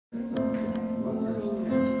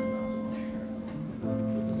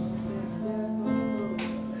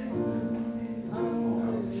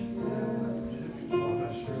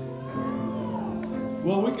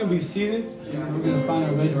we can be seated. We're going to find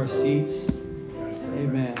our way to our seats.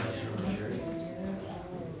 Amen.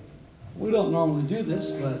 We don't normally do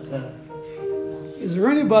this, but is there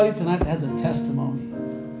anybody tonight that has a testimony?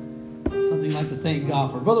 Something you'd like to thank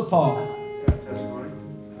God for? Brother Paul. Got a testimony.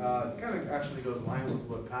 It kind of actually goes in line with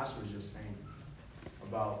what Pastor was just saying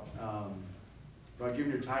about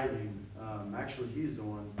giving your tithing. Actually, he's the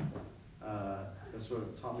one that sort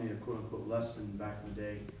of taught me a quote-unquote lesson back in the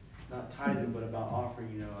day. Not tithing, but about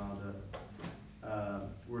offering.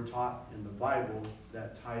 We're taught in the Bible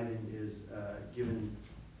that tithing is given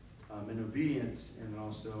in obedience, and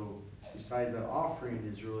also besides that, offering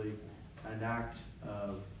is really an act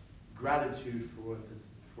of gratitude for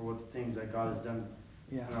what the things that God has done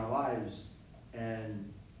in our lives. And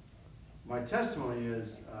my testimony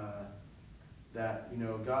is that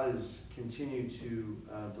God has continued to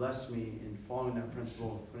bless me in following that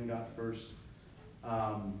principle of putting God first.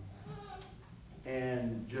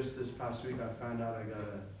 And just this past week, I found out I got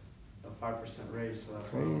a 5% raise, so that's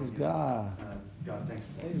praise God. God, thanks.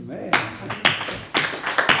 Amen.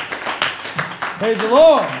 Praise the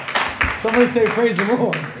Lord. Somebody say praise the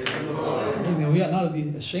Lord. Praise the Lord. Amen. We ought not to be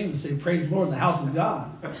ashamed to say praise the Lord in the house of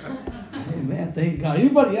God. Amen. Thank God.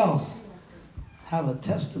 Anybody else have a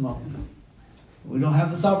testimony? We don't have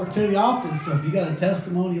this opportunity often, so if you got a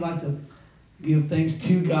testimony, you like to give thanks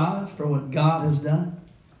to God for what God has done.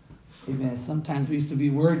 Amen. Sometimes we used to be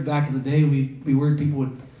worried back in the day. We'd be worried people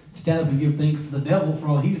would stand up and give thanks to the devil for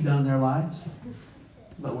all he's done in their lives.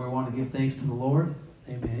 But we want to give thanks to the Lord.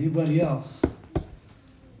 Amen. Anybody else?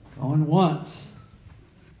 Going once.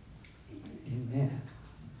 Amen.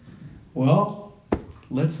 Well,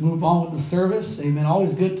 let's move on with the service. Amen.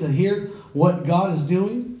 Always good to hear what God is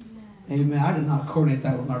doing. Amen. I did not coordinate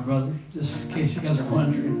that with my brother, just in case you guys are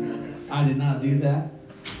wondering. I did not do that.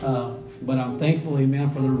 But I'm thankful,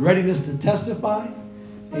 amen, for the readiness to testify.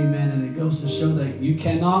 Amen. And it goes to show that you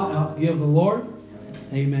cannot outgive the Lord.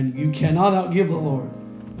 Amen. You cannot outgive the Lord.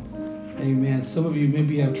 Amen. Some of you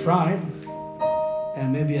maybe have tried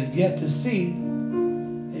and maybe have yet to see,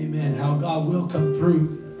 amen, how God will come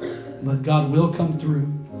through. But God will come through.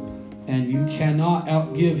 And you cannot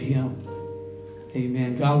outgive Him.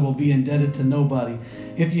 Amen. God will be indebted to nobody.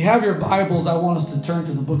 If you have your Bibles, I want us to turn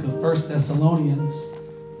to the book of 1 Thessalonians,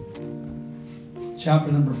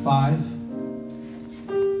 chapter number 5.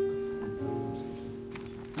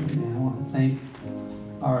 Amen. I want to thank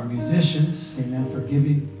our musicians, amen, for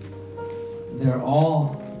giving their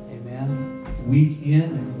all, amen, week in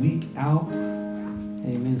and week out.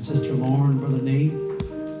 Amen. Sister Lauren, Brother Nate,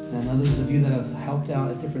 and others of you that have helped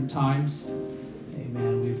out at different times.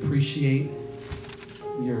 Amen. We appreciate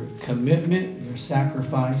your commitment, your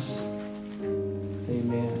sacrifice.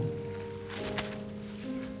 Amen.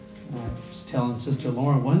 I was telling Sister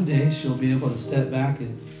Lauren one day she'll be able to step back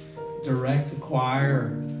and direct a choir or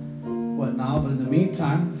whatnot, but in the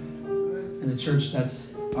meantime, in a church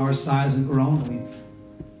that's our size and grown,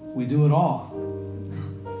 we do it all.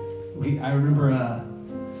 I remember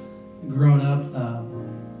growing up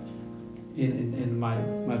in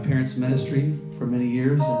my parents' ministry for many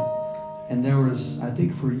years, and there was, I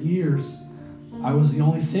think for years, I was the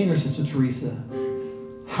only singer, Sister Teresa.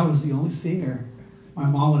 I was the only singer. My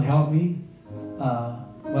mom would help me,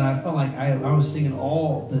 but I felt like I was singing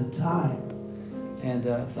all the time. And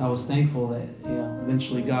I was thankful that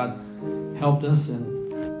eventually God helped us,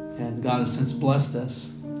 and God has since blessed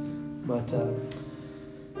us. But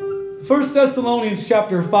 1 Thessalonians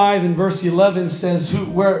chapter 5 and verse 11 says,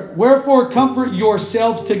 wherefore comfort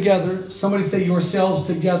yourselves together. Somebody say yourselves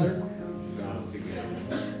together.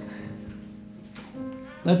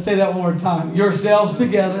 Let's say that one more time. Yourselves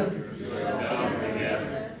together. Yourselves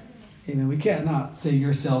together. Amen. We can't not say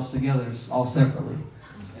yourselves together all separately.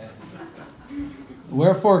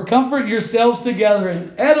 Wherefore comfort yourselves together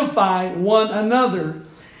and edify one another,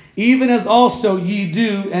 even as also ye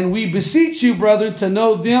do. And we beseech you, brethren, to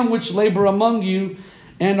know them which labor among you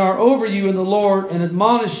and are over you in the Lord, and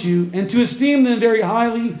admonish you, and to esteem them very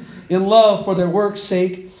highly in love for their work's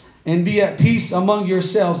sake, and be at peace among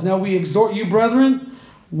yourselves. Now we exhort you, brethren,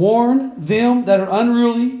 warn them that are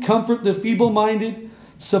unruly, comfort the feeble-minded,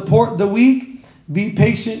 support the weak, be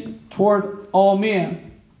patient toward all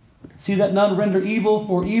men. See that none render evil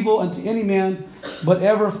for evil unto any man, but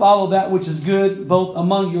ever follow that which is good, both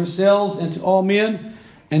among yourselves and to all men.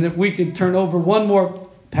 And if we could turn over one more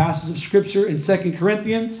passage of Scripture in 2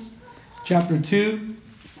 Corinthians chapter 2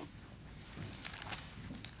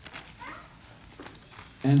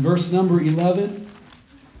 and verse number 11.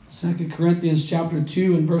 2 Corinthians chapter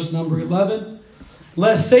 2 and verse number 11.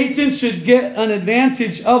 Lest Satan should get an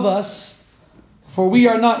advantage of us, for we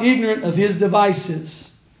are not ignorant of his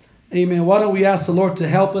devices. Amen. Why don't we ask the Lord to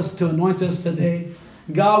help us, to anoint us today.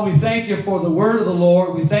 God, we thank you for the word of the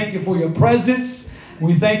Lord. We thank you for your presence.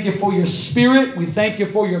 We thank you for your spirit. We thank you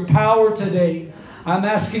for your power today. I'm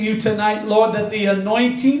asking you tonight, Lord, that the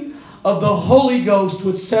anointing of the Holy Ghost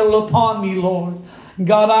would settle upon me, Lord.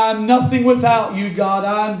 God, I'm nothing without you, God.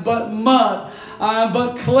 I'm but mud. I'm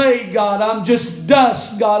but clay, God. I'm just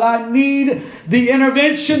dust, God. I need the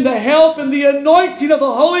intervention, the help, and the anointing of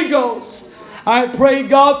the Holy Ghost. I pray,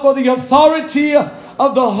 God, for the authority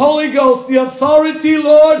of the Holy Ghost. The authority,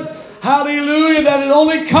 Lord, hallelujah, that it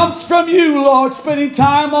only comes from you, Lord. Spending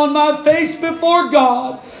time on my face before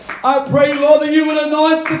God. I pray, Lord, that you would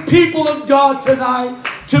anoint the people of God tonight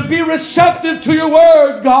to be receptive to your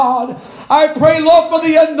word, God. I pray, Lord, for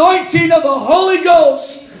the anointing of the Holy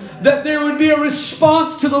Ghost, that there would be a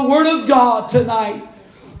response to the word of God tonight.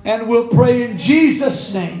 And we'll pray in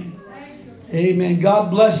Jesus' name. Amen.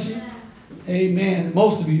 God bless you. Amen.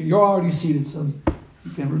 Most of you, you're already seated, so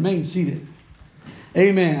you can remain seated.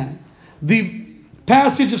 Amen. The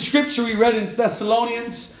passage of Scripture we read in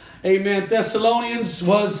Thessalonians. Amen. Thessalonians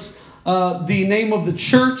was the name of the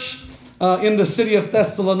church in the city of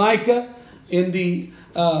Thessalonica. And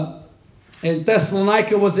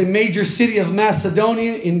Thessalonica was a major city of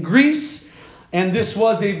Macedonia in Greece. And this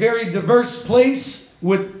was a very diverse place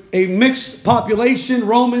with a mixed population,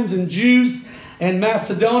 Romans and Jews and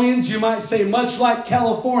Macedonians. You might say much like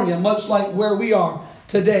California, much like where we are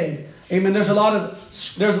today. Amen. There's a lot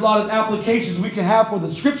of applications we can have for the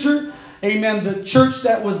Scripture. Amen. The church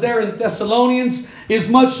that was there in Thessalonians is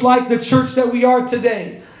much like the church that we are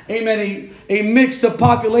today. Amen. A mix of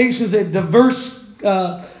populations, a diverse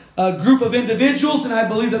group of individuals, and I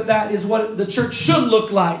believe that is what the church should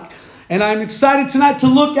look like. And I'm excited tonight to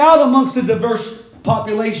look out amongst a diverse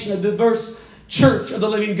population, a diverse church of the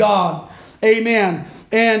living God. Amen.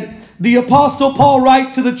 And the Apostle Paul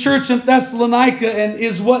writes to the church in Thessalonica, and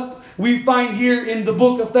is what we find here in the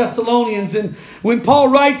book of Thessalonians. And when Paul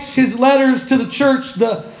writes his letters to the church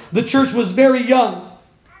church was very young,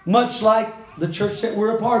 much like the church that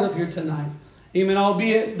we're a part of here tonight. Amen.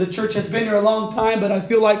 Albeit the church has been here a long time, but I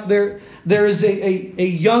feel like there is a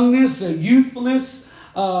youngness, a youthfulness.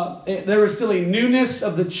 There is still a newness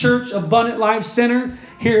of the church, Abundant Life Center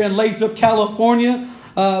here in Lathrop, California.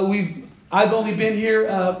 I've only been here,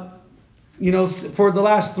 for the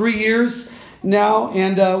last 3 years now,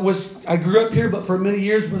 and I grew up here, but for many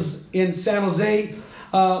years was in San Jose.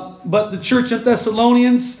 But the church in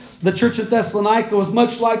Thessalonians, the church in Thessalonica, was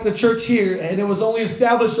much like the church here, and it was only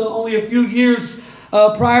established only a few years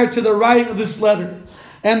prior to the writing of this letter.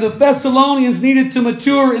 And the Thessalonians needed to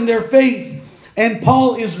mature in their faith, and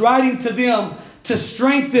Paul is writing to them to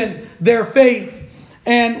strengthen their faith.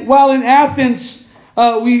 And while in Athens,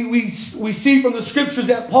 we see from the Scriptures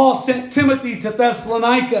that Paul sent Timothy to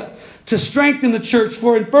Thessalonica to strengthen the church.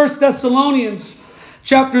 For in 1 Thessalonians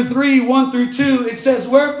chapter 3, 1 through 2, it says,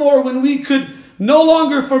 "Wherefore, when we could no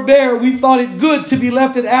longer forbear, we thought it good to be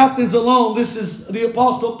left at Athens alone." This is the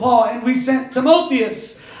Apostle Paul. "And we sent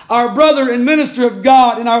Timotheus, our brother and minister of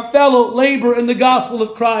God, and our fellow laborer in the gospel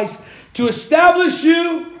of Christ, to establish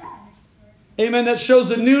you." Amen. That shows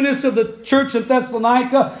the newness of the church in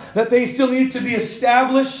Thessalonica, that they still need to be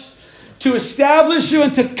established. To establish you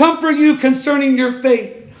and to comfort you concerning your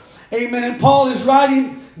faith. Amen. And Paul is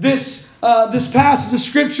writing this passage of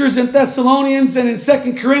Scriptures in Thessalonians, and in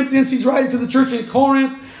 2 Corinthians, he's writing to the church in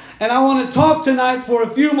Corinth. And I want to talk tonight for a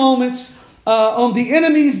few moments on the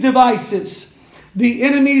enemy's devices. The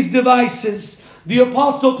enemy's devices. The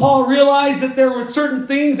Apostle Paul realized that there were certain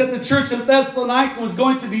things that the church in Thessalonica was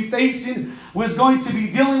going to be facing, was going to be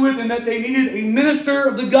dealing with, and that they needed a minister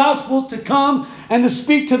of the gospel to come and to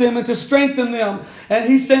speak to them and to strengthen them. And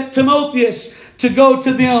he sent Timotheus to go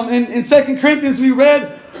to them. And in 2 Corinthians we read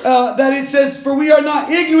that it says, "For we are not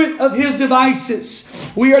ignorant of his devices."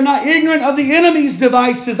 We are not ignorant of the enemy's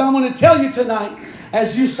devices. I'm going to tell you tonight,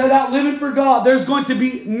 as you set out living for God, there's going to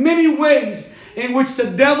be many ways in which the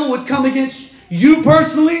devil would come against you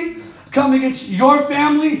personally, come against your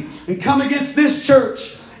family, and come against this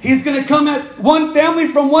church. He's going to come at one family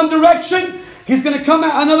from one direction. He's going to come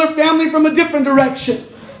at another family from a different direction.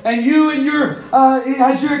 And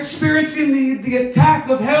as you're experiencing the attack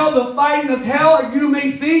of hell, the fighting of hell, you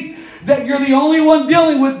may think that you're the only one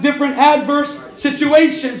dealing with different adverse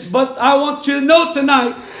situations. But I want you to know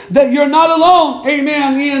tonight that you're not alone,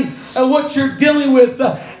 amen, in what you're dealing with,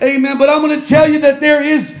 amen. But I'm going to tell you that there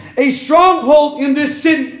is a stronghold in this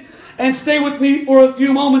city. And stay with me for a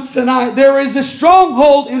few moments tonight. There is a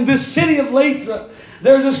stronghold in this city of Lathrop.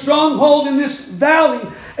 There's a stronghold in this valley.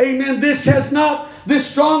 Amen. This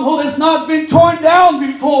stronghold has not been torn down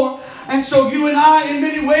before. And so you and I, in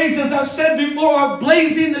many ways, as I've said before, are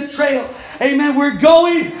blazing the trail. Amen. We're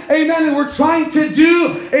going, amen, and we're trying to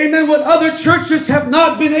do, amen, what other churches have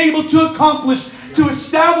not been able to accomplish. To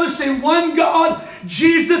establish a one God,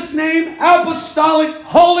 Jesus name, apostolic,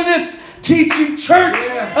 holiness, teaching church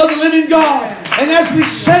of the living God. And as we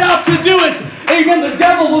set out to do it, amen, the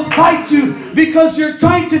devil will fight you because you're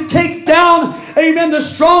trying to take down, amen, the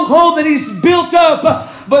stronghold that he's built up.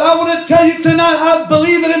 But I want to tell you tonight, I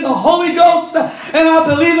believe it in the Holy Ghost and I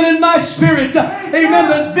believe it in my spirit. Amen,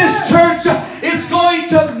 that this church is going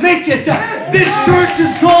to make it. This church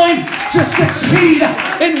is going to succeed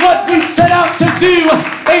in what we set out to do.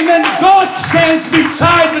 Amen. God stands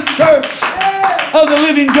beside the church of the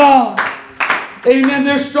living God. Amen.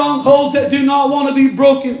 There's strongholds that do not want to be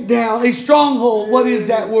broken down. A stronghold, what is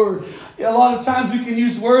that word? A lot of times we can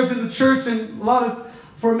use words in the church, and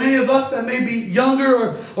for many of us that may be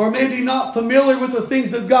younger or maybe not familiar with the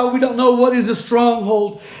things of God, we don't know what is a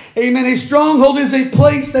stronghold. Amen. A stronghold is a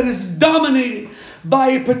place that is dominated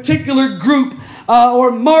by a particular group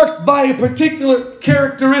or marked by a particular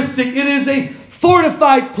characteristic. It is a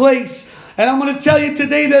fortified place. And I'm going to tell you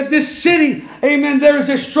today that this city, amen, there is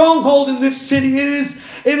a stronghold in this city. It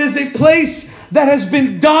is a place that has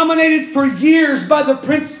been dominated for years by the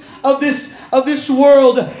prince of this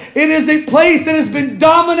world. It is a place that has been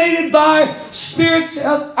dominated by spirits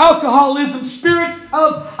of alcoholism, spirits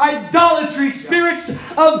of idolatry, spirits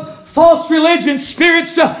of false religion,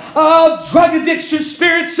 spirits of drug addiction,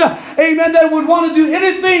 spirits, amen, that would want to do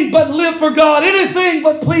anything but live for God, anything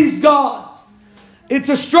but please God. It's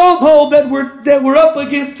a stronghold that we're up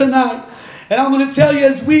against tonight. And I'm going to tell you,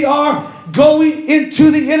 as we are going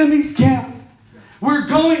into the enemy's camp, we're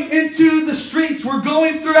going into the streets, we're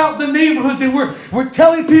going throughout the neighborhoods, and we're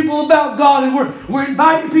telling people about God, and we're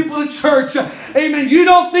inviting people to church. Amen. You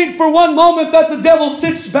don't think for one moment that the devil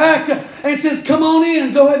sits back and says, come on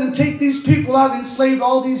in, go ahead and take these people I've enslaved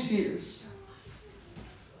all these years.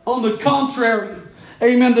 On the contrary,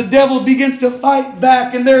 amen, the devil begins to fight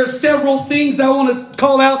back, and there are several things I want to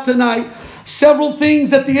call out tonight. Several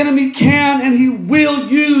things that the enemy can and he will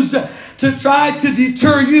use to try to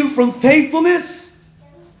deter you from faithfulness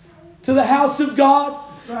to the house of God.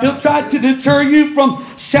 He'll try to deter you from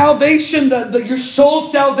salvation, your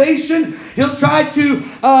soul's salvation. He'll try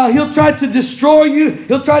to destroy you.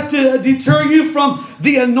 He'll try to deter you from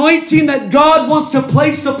the anointing that God wants to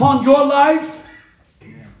place upon your life.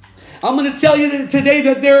 I'm going to tell you today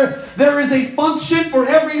that there is a function for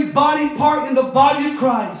every body part in the body of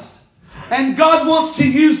Christ. And God wants to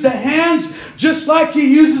use the hands just like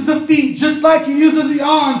He uses the feet, just like He uses the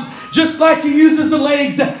arms, just like He uses the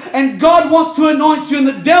legs. And God wants to anoint you, and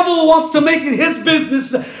the devil wants to make it his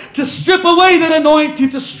business to strip away that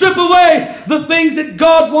anointing, to strip away the things that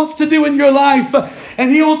God wants to do in your life. And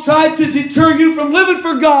he will try to deter you from living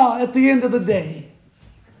for God at the end of the day.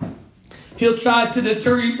 He'll try to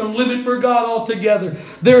deter you from living for God altogether.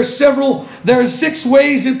 There are 6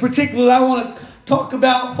 ways in particular that I want to talk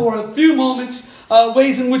about for a few moments,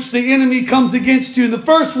 ways in which the enemy comes against you. And the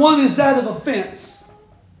first one is that of offense.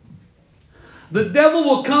 The devil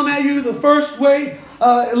will come at you the first way,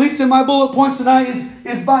 at least in my bullet points tonight,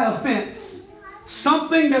 is by offense.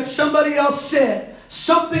 Something that somebody else said,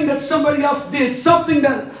 something that somebody else did, something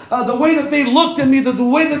that the way that they looked at me, the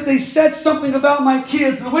way that they said something about my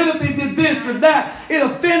kids, the way that they did this or that, it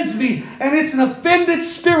offends me. And it's an offended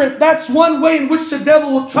spirit. That's one way in which the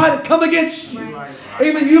devil will try to come against you. Right.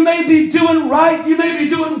 Amen. You may be doing right. You may be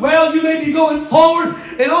doing well. You may be going forward.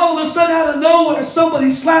 And all of a sudden, out of nowhere,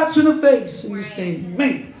 somebody slaps you in the face. And you're saying,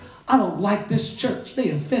 man, I don't like this church. They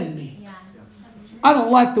offend me. I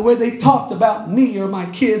don't like the way they talked about me or my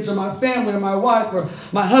kids or my family or my wife or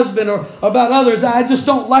my husband or about others. I just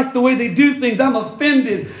don't like the way they do things. I'm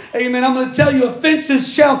offended. Amen. I'm going to tell you, offenses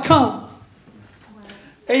shall come.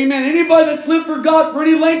 Amen. Anybody that's lived for God for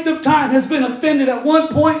any length of time has been offended at one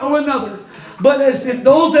point or another. But as if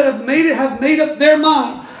those that have made up their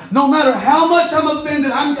mind, no matter how much I'm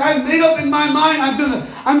offended, I've made up in my mind,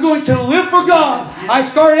 I'm going to live for God. I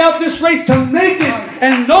started out this race to make it,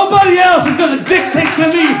 and nobody else is going to dictate to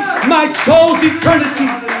me my soul's eternity.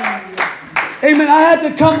 Amen. I had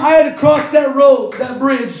to cross that road, that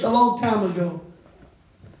bridge a long time ago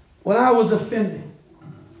when I was offended.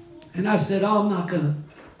 And I said, I'm not gonna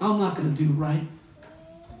do right.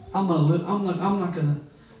 I'm not gonna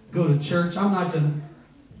go to church. I'm not gonna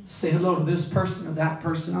say hello to this person or that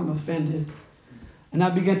person. I'm offended. And I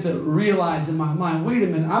began to realize in my mind, wait a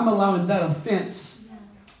minute, I'm allowing that offense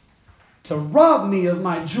to rob me of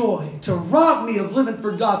my joy, to rob me of living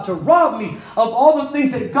for God, to rob me of all the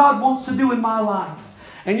things that God wants to do in my life.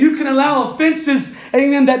 And you can allow offenses,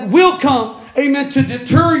 amen, that will come, amen, to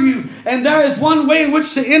deter you. And there is one way in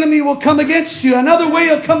which the enemy will come against you. Another way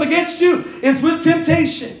he'll come against you is with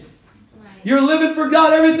temptation. You're living for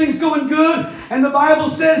God. Everything's going good. And the Bible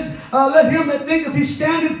says, let him that thinketh he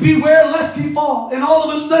standeth beware lest he fall. And all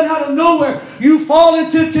of a sudden, out of nowhere, you fall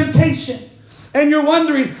into temptation. And you're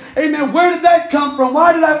wondering, amen, where did that come from?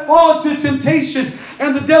 Why did I fall into temptation?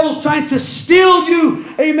 And the devil's trying to steal you,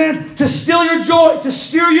 amen, to steal your joy, to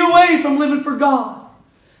steer you away from living for God.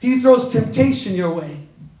 He throws temptation your way.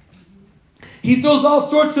 He throws all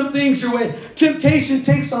sorts of things your way. Temptation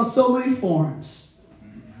takes on so many forms.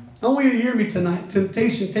 I want you to hear me tonight.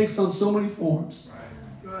 Temptation takes on so many forms.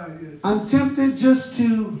 I'm tempted just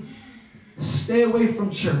to stay away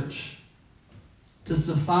from church, to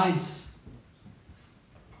suffice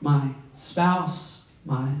my spouse,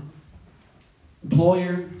 my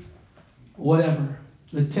employer, whatever.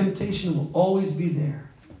 The temptation will always be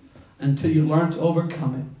there until you learn to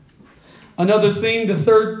overcome it. Another thing, the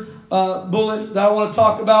third bullet that I want to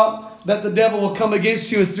talk about, that the devil will come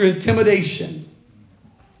against you, is through intimidation.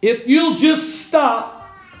 If you'll just stop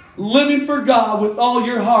living for God with all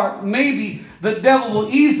your heart, maybe the devil will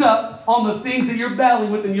ease up on the things that you're battling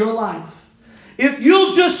with in your life. If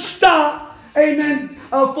you'll just stop, amen,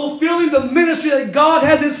 fulfilling the ministry that God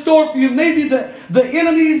has in store for you, maybe the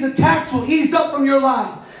enemy's attacks will ease up from your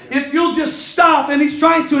life. If you'll just stop, and he's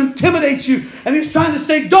trying to intimidate you, and he's trying to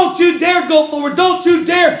say, don't you dare go forward. Don't you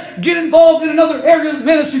dare get involved in another area of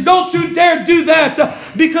ministry. Don't you dare do that,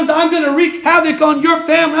 because I'm going to wreak havoc on your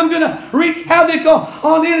family. I'm going to wreak havoc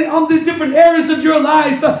on these different areas of your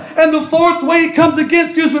life. And the fourth way it comes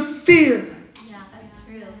against you is with fear. Yeah, that's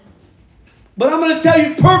true. But I'm going to tell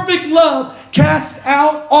you, perfect love casts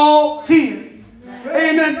out all fear.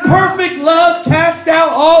 Amen. Perfect love casts out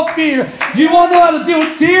all fear. You want to know how to deal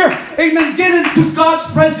with fear? Amen. Get into God's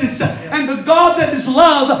presence, and the God that is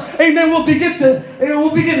love, amen, will begin to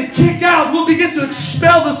kick out. Will begin to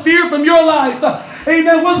expel the fear from your life.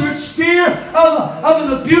 Amen. Whether it's fear of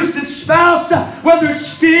an abusive spouse, whether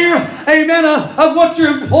it's fear, amen, of what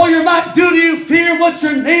your employer might do to you, fear of what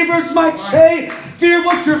your neighbors might say, fear of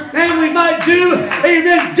what your family might do.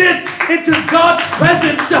 Amen. Get into God's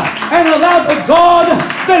presence and allow the God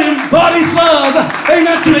that embodies love,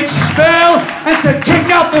 amen, to expel and to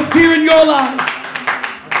kick out the fear in your life.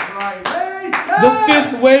 The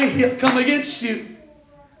fifth way he'll come against you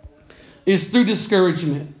is through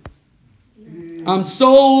discouragement. I'm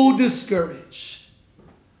so discouraged.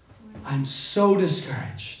 I'm so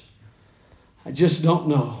discouraged. I just don't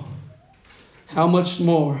know how much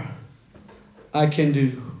more I can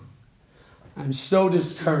do. I'm so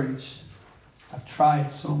discouraged. I've tried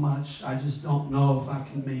so much. I just don't know if I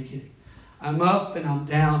can make it. I'm up and I'm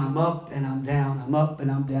down. I'm up and I'm down. I'm up and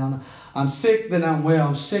I'm down. I'm sick, then I'm well.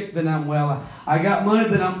 I'm sick, then I'm well. I got money,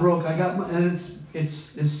 then I'm broke. And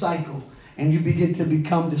it's this cycle. And you begin to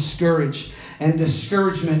become discouraged. And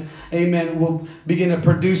discouragement, amen, will begin to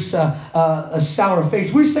produce a sour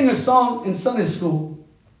face. We sing a song in Sunday school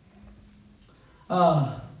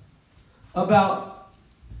about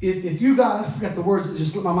if you got, I forgot the words, it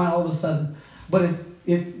just slipped my mind all of a sudden. But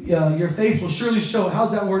if your face will surely show it.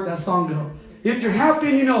 How's that song go? If you're happy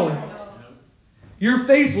and you know it, your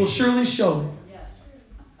face will surely show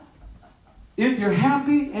it. If you're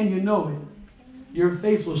happy and you know it, your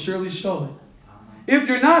face will surely show it. If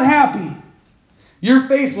you're not happy, your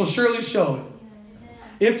face will surely show it.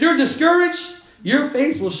 If you're discouraged, your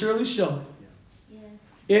face will surely show it.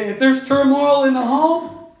 If there's turmoil in the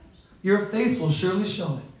home, your face will surely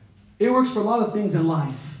show it. It works for a lot of things in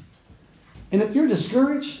life. And if you're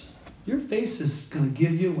discouraged, your face is going to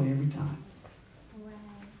give you away every time.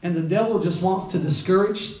 And the devil just wants to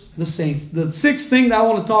discourage the saints. The sixth thing that I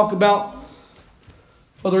want to talk about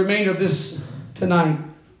for the remainder of this tonight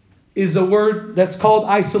is a word that's called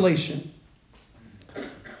isolation.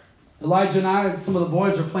 Elijah and I, some of the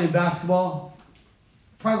boys, are playing basketball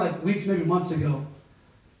probably like weeks, maybe months ago.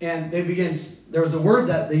 And there was a word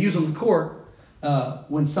that they use on the court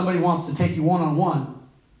when somebody wants to take you one-on-one.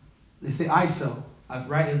 They say ISO,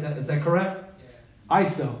 right? Is that correct? Yeah.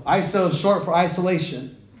 ISO. ISO is short for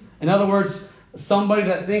isolation. In other words, somebody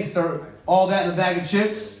that thinks they're all that in a bag of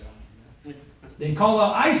chips, they call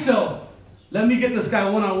out ISO. Let me get this guy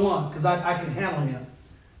one-on-one because I can handle him.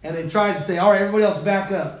 And they try to say, all right, everybody else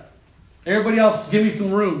back up. Everybody else give me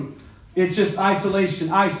some room. It's just isolation,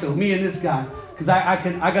 ISO, me and this guy. Because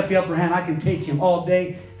I got the upper hand. I can take him all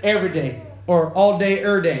day, every day. Or all day,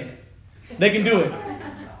 day. They can do it.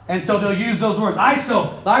 And so they'll use those words.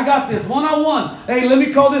 ISO, I got this, one-on-one. Hey, let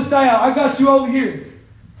me call this guy out. I got you over here.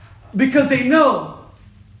 Because they know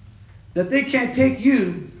that they can't take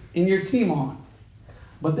you and your team on,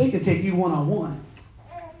 but they can take you one-on-one.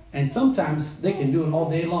 And sometimes they can do it all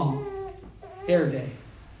day long, every day.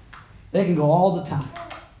 They can go all the time.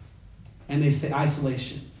 And they say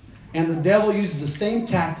isolation. And the devil uses the same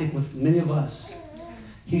tactic with many of us.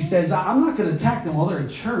 He says, I'm not going to attack them while they're in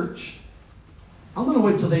church. I'm going to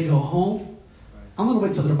wait till they go home. I'm going to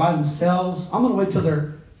wait till they're by themselves. I'm going to wait till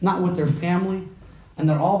they're not with their family and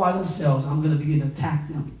they're all by themselves. I'm going to begin to attack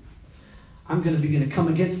them. I'm going to begin to come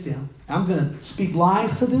against them. I'm going to speak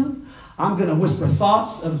lies to them. I'm going to whisper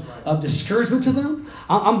thoughts of discouragement to them.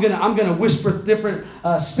 I'm going to whisper different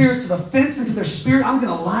spirits of offense into their spirit. I'm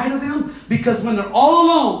going to lie to them, because when they're all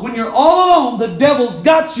alone, when you're all alone, the devil's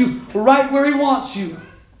got you right where he wants you.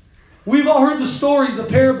 We've all heard the story, the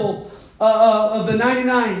parable of the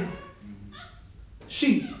 99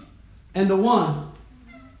 sheep and the one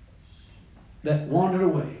that wandered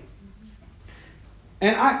away.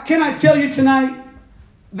 And can I tell you tonight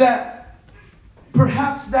that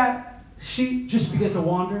perhaps that sheep just began to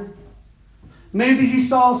wander? Maybe he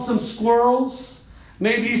saw some squirrels.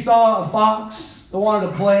 Maybe he saw a fox that wanted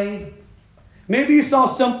to play. Maybe he saw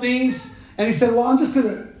some things and he said, well, I'm just going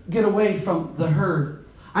to get away from the herd.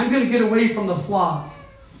 I'm going to get away from the flock.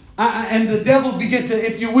 And the devil began to,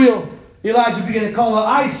 if you will, Elijah began to call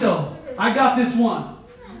out, ISO, I got this one.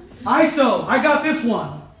 ISO, I got this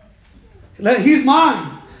one. He's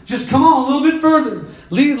mine. Just come on a little bit further.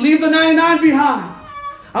 Leave the 99 behind.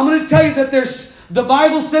 I'm going to tell you that the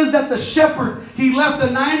Bible says that the shepherd, he left the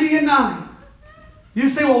 90 and 9. You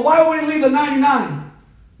say, well, why would he leave the 99?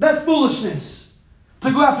 That's foolishness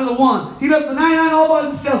to go after the one. He left the 99 all by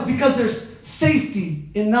themselves because there's safety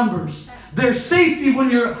in numbers. There's safety when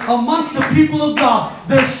you're amongst the people of God.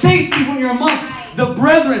 There's safety when you're amongst the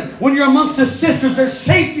brethren, when you're amongst the sisters. There's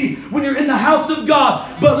safety when you're in the house of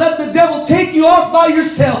God. But let the devil take you off by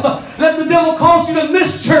yourself. Let the devil cause you to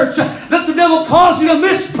miss church. Let the devil cause you to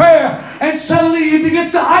miss prayer. And suddenly he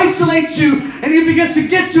begins to isolate you. And he begins to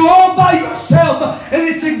get you all by yourself. And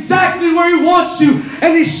it's exactly where he wants you.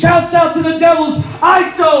 And he shouts out to the devils,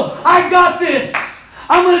 I got this.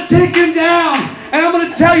 I'm going to take him down. And I'm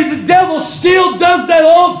going to tell you, the devil still does that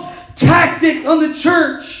old tactic on the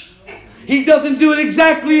church. He doesn't do it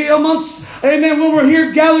exactly amongst, amen, when we're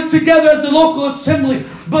here gathered together as a local assembly.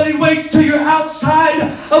 But he waits till you're outside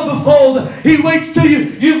of the fold. He waits till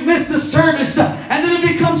you've missed a service. And then it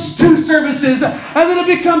becomes 2 services. And then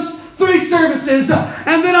it becomes 3 services.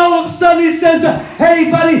 And then all of a sudden he says,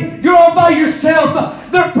 hey buddy, you're all by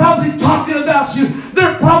yourself. They're probably talking about you.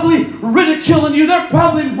 They're probably ridiculing you. They're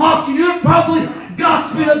probably mocking you. They're probably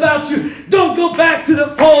gossiping about you. Don't go back to the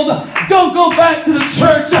fold. Don't go back to the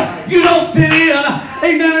church. You don't fit in.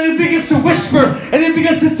 Amen. And he begins to whisper. And he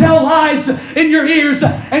begins to tell lies in your ears.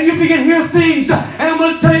 And you begin to hear things. And I'm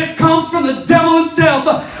going to tell you, it comes from the devil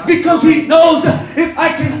himself. Because he knows if I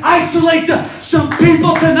can isolate some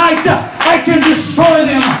people tonight, I can destroy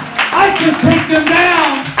them. I can take them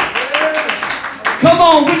down. Come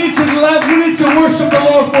on, we need to worship the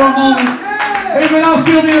Lord for a moment. Amen. I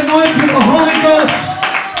feel the anointing of the Holy Ghost.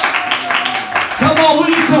 Come on,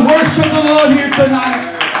 we need to worship the Lord here tonight.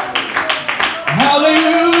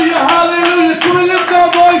 Hallelujah, hallelujah. Can we lift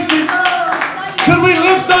our voices? Can we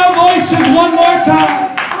lift our voices one more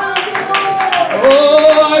time?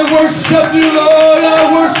 Oh, I worship you, Lord. I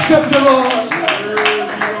worship you, Lord.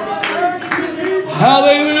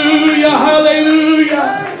 Hallelujah,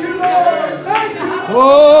 hallelujah.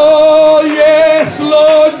 Oh, yes,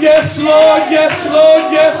 Lord, yes, Lord, yes,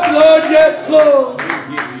 Lord, yes, Lord, yes, Lord.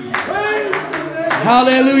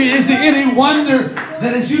 Hallelujah. Is it any wonder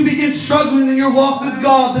that as you begin struggling in your walk with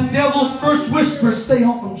God, the devil's first whisper, stay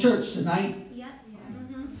home from church tonight?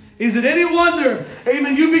 Is it any wonder,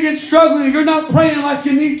 amen, you begin struggling, you're not praying like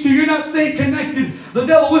you need to, you're not staying connected, the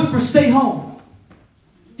devil whispers, stay home.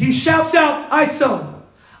 He shouts out,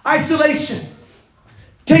 isolation.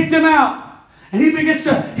 Take them out. And he begins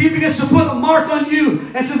to put a mark on you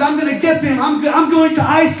and says, I'm going to get them. I'm going to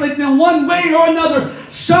isolate them one way or another.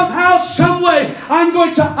 Somehow, some way, I'm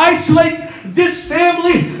going to isolate this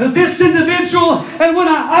family, this individual. And when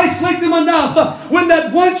I isolate them enough, when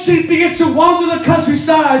that one sheep begins to wander the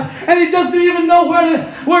countryside and he doesn't even know where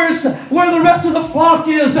the rest of the flock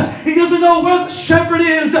is. He doesn't know where the shepherd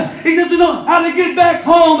is. He doesn't know how to get back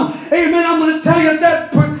home. Amen. I'm going to tell you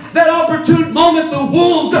that opportune moment, the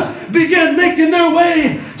wolves begin making their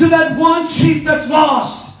way to that one sheep that's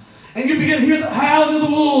lost. And you begin to hear the howling of the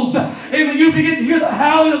wolves. Amen. You begin to hear the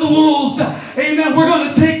howling of the wolves. Amen. We're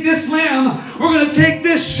going to take this lamb. We're going to take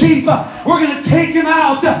this sheep. We're going to take him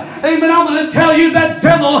out. Amen. I'm going to tell you that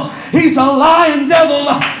devil He's a lying devil.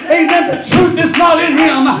 Amen. The truth is not in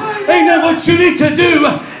him. Amen. What you need to do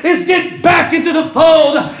is get back into the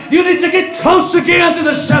fold. You need to get close again to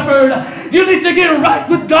the shepherd. You need to get right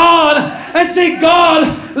with God and say,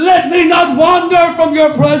 God, let me not wander from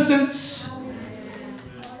your presence.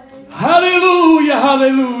 Hallelujah,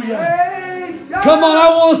 hallelujah. Come on, I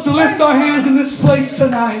want us to lift our hands in this place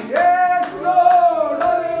tonight. Yes, Lord.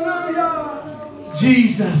 Hallelujah.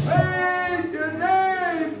 Jesus. Praise your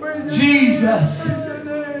name. Praise your Jesus. name. Praise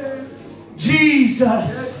your name. Jesus.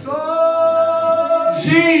 Yes, Lord.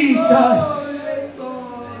 Jesus. Yes,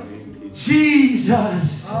 Lord.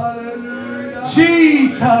 Jesus. Hallelujah.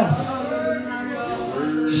 Jesus. Hallelujah.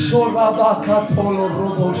 Shorabakatolo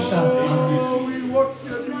robo shata. Oh, we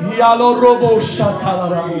worship you. Yalo robo shata la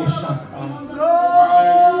robo shata.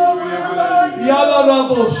 Lord, we thank you. Yalo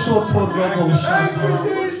robo shoto robo Thank shata.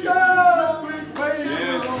 you, Jesus. We praise you,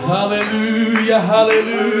 Lord. Hallelujah,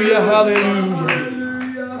 hallelujah, hallelujah.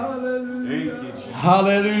 Hallelujah, hallelujah.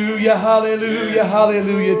 Hallelujah, hallelujah,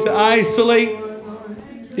 hallelujah. To isolate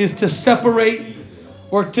is to separate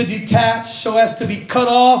or to detach so as to be cut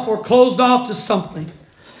off or closed off to something.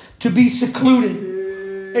 To be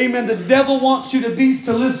secluded. Amen. The devil wants you to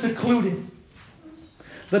live secluded.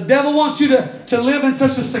 The devil wants you to live in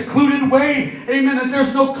such a secluded way, amen, that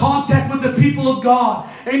there's no contact with the people of God.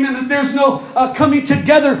 Amen, that there's no coming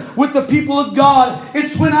together with the people of God.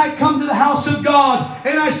 It's when I come to the house of God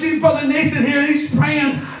and I see Brother Nathan here and he's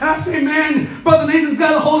praying. And I say, man, Brother Nathan's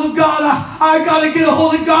got a hold of God. I got to get a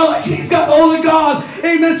hold of God like he's got a hold of God.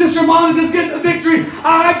 Amen. Sister Monica's getting the victory.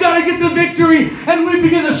 I got to get the victory. And we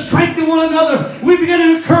begin to strengthen one another. We begin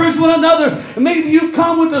to encourage one another. And maybe you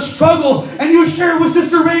come with a struggle and you share it with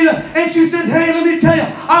Sister Rita, and she says, hey, let me tell you,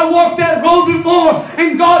 I walked that road before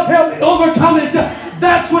and God helped me overcome it.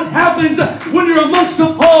 That's what happens when you're amongst the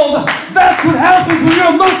fold. That's what happens when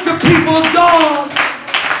you're amongst the people of God.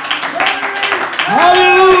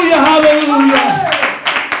 Hallelujah, hallelujah.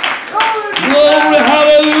 Glory,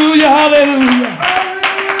 hallelujah, hallelujah.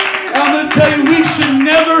 I'm going to tell you, we should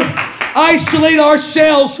never isolate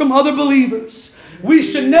ourselves from other believers. We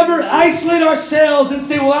should never isolate ourselves and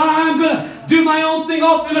say, well, I'm going to do my own thing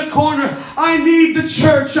off in a corner. I need the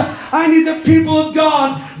church. I need the people of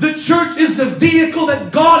God. The church is the vehicle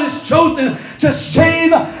that God has chosen to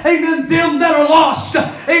save, amen, them that are lost.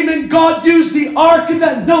 Amen. God used the ark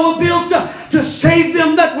that Noah built to save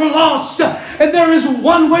them that were lost. And there is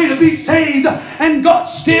one way to be saved. And God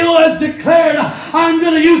still has declared, I'm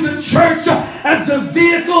going to use the church as a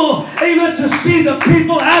vehicle, amen, to see the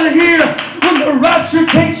people out of here when the rapture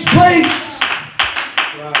takes place.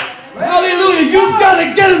 Hallelujah. You've got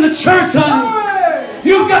to get in the church, honey.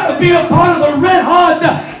 You've got to be a part of the red-hot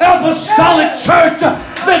apostolic church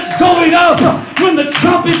that's going up when the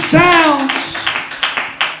trumpet sounds.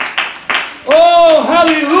 Oh,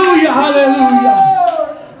 hallelujah,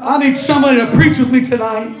 hallelujah. I need somebody to preach with me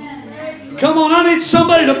tonight. Come on, I need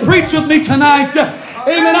somebody to preach with me tonight.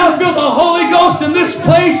 Amen. I feel the Holy Ghost in this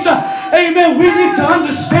place. Amen. We need to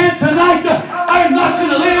understand tonight. I'm not going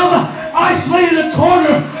to live isolated in a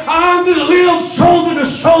corner. I'm going to live shoulder to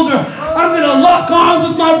shoulder. I'm going to lock arms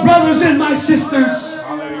with my brothers and my sisters.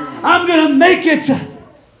 I'm going to make it.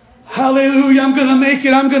 Hallelujah. I'm going to make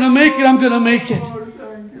it. I'm going to make it. I'm going to make it.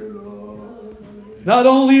 Not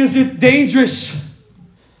only is it dangerous,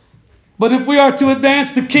 but if we are to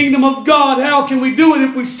advance the kingdom of God, how can we do it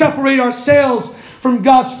if we separate ourselves from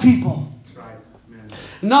God's people? That's right. Amen.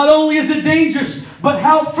 Not only is it dangerous, but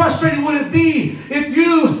how frustrating would it be if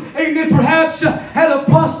you, amen, perhaps had a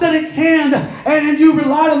prosthetic hand and you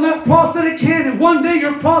relied on that prosthetic hand, and one day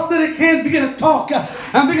your prosthetic hand began to talk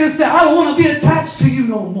and began to say, I don't want to be attached to you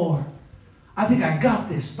no more. I think I got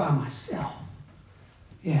this by myself.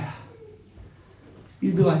 Yeah.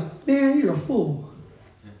 You'd be like, man, you're a fool.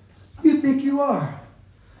 You think you are.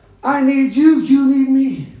 I need you. You need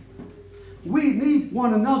me. We need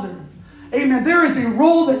one another. Amen. There is a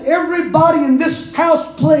role that everybody in this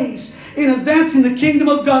house plays in advancing the kingdom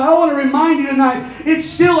of God. I want to remind you tonight, it's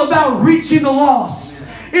still about reaching the lost.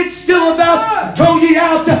 It's still about go ye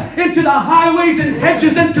out into the highways and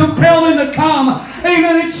hedges and compel them to come.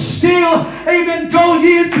 Amen. It's still, amen, go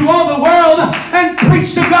ye into all the world and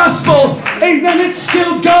preach the gospel. Amen. It's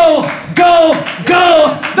still go, go,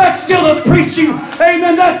 go. That's still the preaching.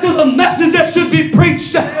 Amen. That's still the message that should be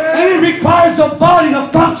preached. And it requires the body to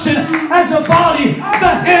function as a body.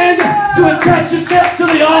 The hand to attach itself to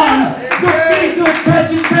the arm. The feet to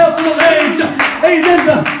attach itself to the legs. Amen.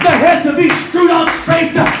 The head to be screwed on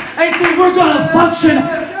straight. And see, we're going to function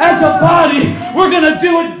as a body. We're going to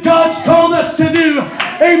do what God's called us to do.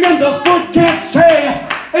 Amen. The foot can't say,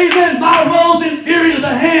 amen, my role's inferior to the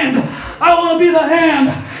hand. be the hand.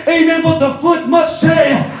 Amen. But the foot must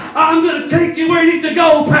say, I'm going to take you where you need to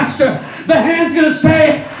go, Pastor. The hand's going to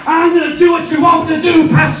say, I'm going to do what you want me to do,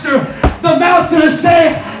 Pastor. The mouth's going to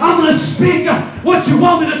say, I'm going to speak what you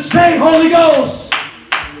want me to say, Holy Ghost.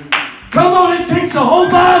 Come on, it takes a whole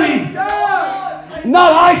body.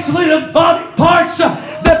 Not isolated body parts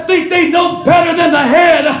that think they know better than the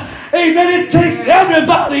head. Amen. It takes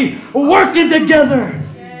everybody working together.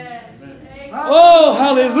 Oh,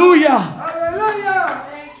 hallelujah. Hallelujah.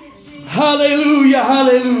 Hallelujah.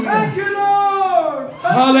 Hallelujah. Thank you, Lord.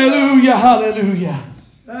 Hallelujah. Hallelujah.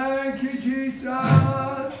 Thank you, Jesus.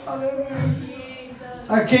 Hallelujah.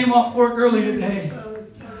 I came off work early today.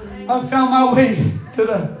 I found my way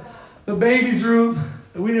to the baby's room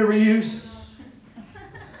that we never use.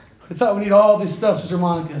 I thought we need all this stuff, Sister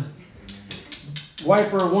Monica.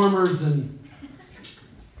 Wiper warmers and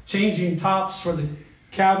changing tops for the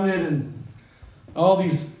cabinet and all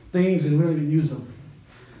these things, and we don't even use them.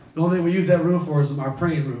 The only thing we use that room for is our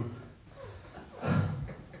praying room.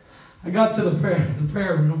 I got to the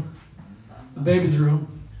prayer room, the baby's room,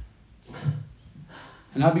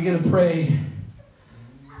 and I began to pray.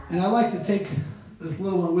 And I like to take this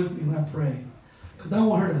little one with me when I pray, because I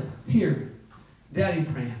want her to hear Daddy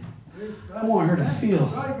praying. I want her to feel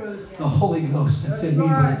the Holy Ghost that's in me,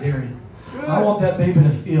 Brother Darren. I want that baby to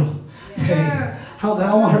feel, hey,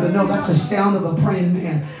 I want her to know that's the sound of a praying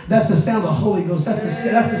man. That's the sound of the Holy Ghost. That's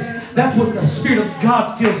what the Spirit of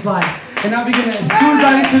God feels like. And I began to, as soon as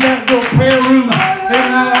I entered that little prayer room,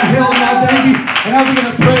 and I held my baby, and I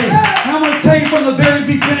began to pray. And I'm going to tell you, from the very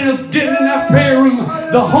beginning of getting in that prayer room,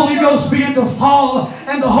 the Holy Ghost began to fall,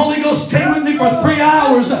 and the Holy Ghost stayed with me for 3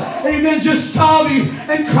 hours. Amen. Just sobbing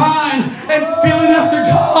and crying and feeling after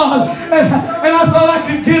God. And I thought I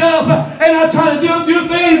could get up, and I tried to do a few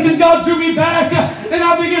things, and God drew me back, and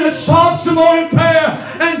I began to sob some more in prayer.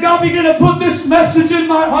 And God began to put this message in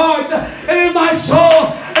my heart and in my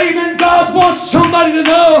soul. Amen. God wants somebody to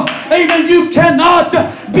know, amen, you cannot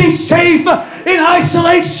be safe in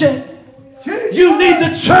isolation. You need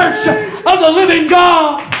the church of the living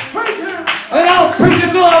God. And I'll preach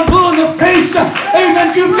it till I'm blue in the face.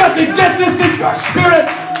 Amen. You've got to get this in your spirit.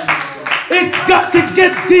 It's got to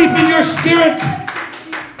get deep in your spirit.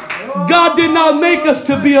 God did not make us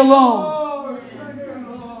to be alone.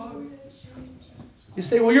 You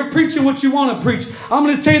say, well, you're preaching what you want to preach. I'm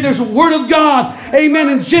going to tell you there's a word of God. Amen.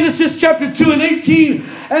 In Genesis chapter 2 and 18.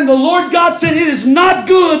 And the Lord God said, it is not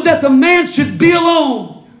good that the man should be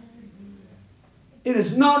alone. It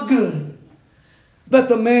is not good that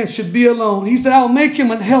the man should be alone. He said, I'll make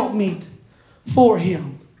him an helpmeet for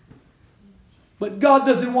him. But God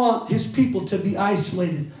doesn't want his people to be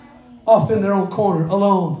isolated, off in their own corner,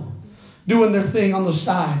 alone, doing their thing on the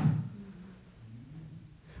side.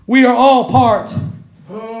 We are all part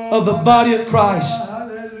of the body of Christ.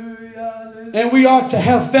 And we are to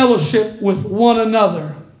have fellowship with one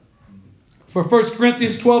another. For 1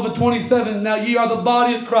 Corinthians 12 and 27, now ye are the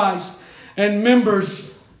body of Christ, and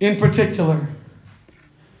members in particular.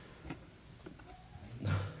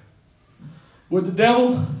 Would the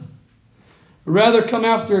devil rather come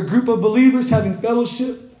after a group of believers having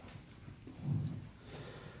fellowship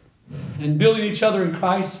and building each other in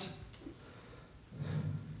Christ?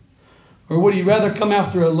 Or would he rather come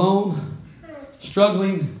after a lone,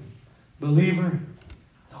 struggling believer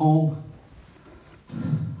at home,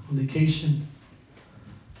 on vacation,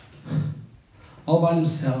 all by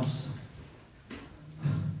themselves?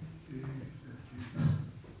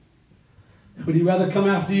 Would he rather come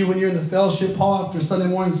after you when you're in the fellowship hall after Sunday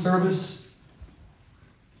morning service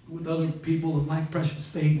with other people of like precious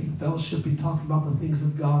faith, fellowshipping, talking about the things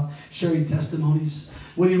of God, sharing testimonies?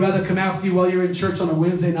 Would he rather come after you while you're in church on a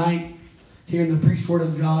Wednesday night, hearing the preached word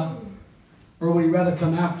of God? Or would he rather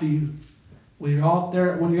come after you when you're out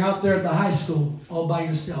there at the high school all by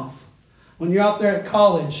yourself? When you're out there at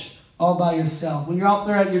college all by yourself? When you're out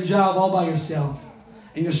there at your job all by yourself?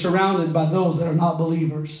 And you're surrounded by those that are not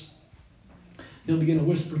believers? He'll begin to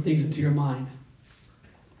whisper things into your mind.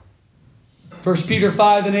 1 Peter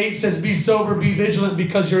 5 and 8 says, be sober, be vigilant,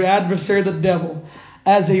 because your adversary the devil,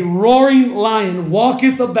 as a roaring lion,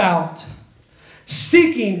 walketh about,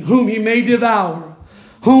 seeking whom he may devour,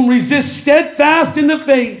 whom resist steadfast in the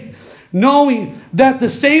faith, knowing that the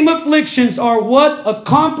same afflictions are what?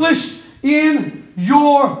 Accomplished in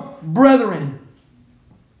your brethren.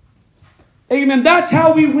 Amen. That's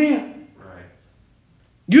how we win.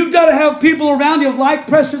 You've got to have people around you of like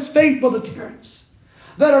precious faith, Brother Terrence,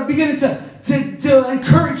 that are beginning to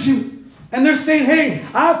encourage you. And they're saying, hey,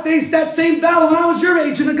 I faced that same battle when I was your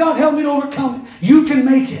age, and God helped me to overcome it. You can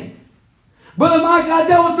make it. Brother Mike, I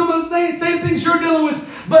dealt with some of the same things you're dealing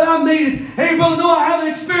with, but I made it. Hey, Brother Noah, I haven't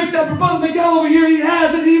experienced that, but Brother Miguel over here, he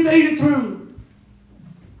has, and he made it through.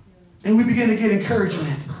 And we begin to get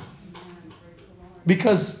encouragement.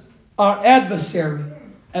 Because our adversary,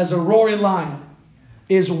 as a roaring lion,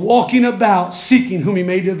 is walking about seeking whom he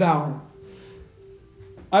may devour.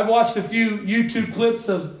 I've watched a few YouTube clips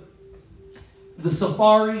of the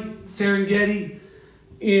safari, Serengeti,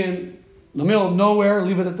 in the middle of nowhere,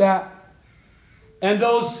 leave it at that. And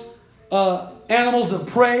those animals of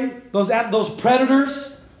prey, those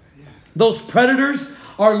predators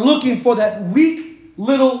are looking for that weak,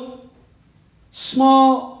 little,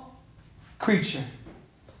 small creature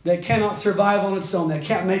that cannot survive on its own, that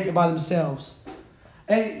can't make it by themselves.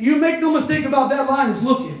 And you make no mistake about that lion is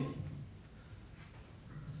looking.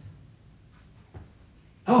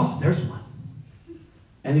 Oh, there's one.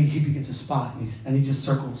 And he begins to spot it, and he just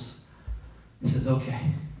circles. He says, okay,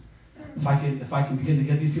 if I can begin to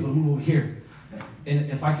get these people to move over here, and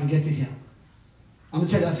if I can get to him. I'm going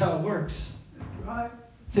to tell you, that's how it works. Right.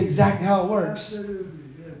 It's exactly how it works. Absolutely,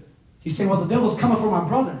 yeah. You say, well, the devil's coming for my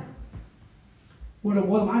brother. What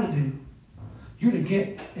am I to do? You're to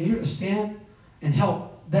get, and you're to stand and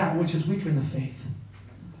help that which is weaker in the faith.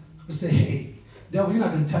 I say, hey, devil, you're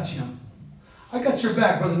not going to touch him. I got your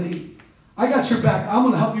back, Brother Nate. I got your back. I'm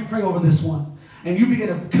going to help you pray over this one. And you begin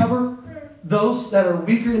to cover those that are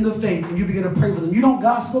weaker in the faith, and you begin to pray for them. You don't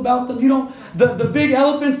gossip about them. You don't. The big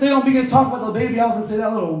elephants, they don't begin to talk about the baby elephants. Say,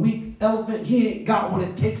 that little weak elephant, he ain't got what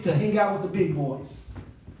it takes to hang out with the big boys.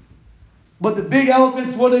 But the big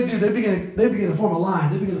elephants, what do? They begin to form a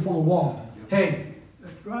line. They begin to form a wall. Hey,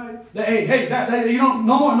 That's right. Hey, you don't,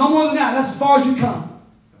 no more than that. That's as far as you come.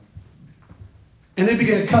 And they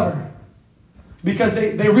begin to cover. Because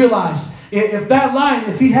they realize if that lion,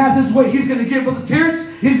 if he has his way, he's going to get Brother Terrence,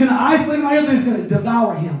 he's going to isolate him out here, then he's going to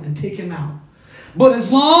devour him and take him out. But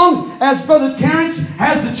as long as Brother Terrence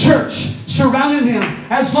has a church surrounding him,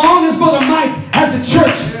 as long as Brother Mike has a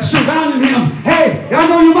church surrounding him, hey, I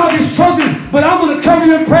know you might be struggling, but I'm going to cover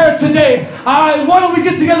you in prayer today. Why don't we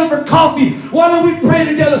get together for coffee? Why don't we pray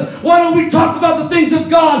together? Why don't we talk about the things of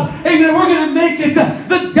God? Amen. We're going to make it.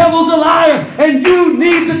 The devil's a liar, and you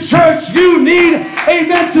need the church. You need,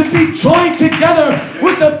 amen, to be joined together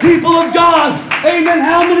with the people of God. Amen.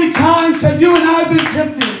 How many times have you and I been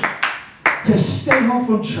tempted to stay home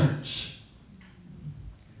from church?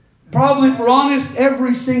 Probably, if we're honest,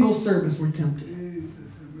 every single service we're tempted.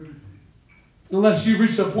 Unless you've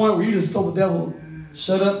reached a point where you just told the devil,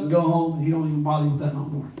 shut up and go home, and he don't even bother you with that no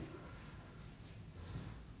more.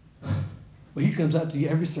 But he comes out to you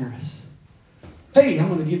every service. Hey, I'm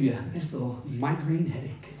going to give you a nice little migraine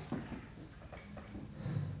headache.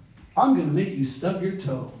 I'm going to make you stub your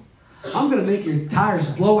toe. I'm going to make your tires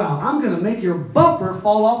blow out. I'm going to make your bumper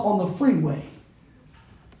fall off on the freeway.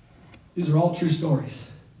 These are all true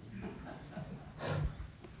stories.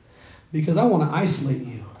 Because I want to isolate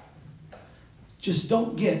you. Just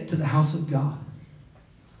don't get to the house of God.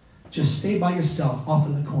 Just stay by yourself off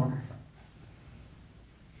in the corner.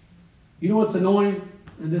 You know what's annoying?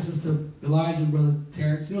 And this is to Elijah and Brother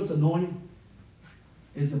Terrence. You know what's annoying?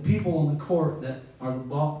 Is the people on the court that are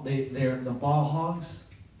they're the ball hogs.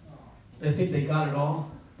 They think they got it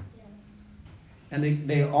all. And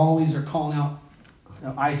they always are calling out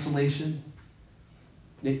isolation.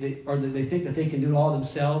 They think that they can do it all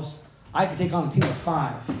themselves. I can take on a team of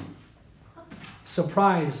 5.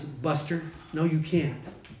 Surprise, Buster. No, you can't.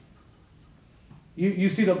 You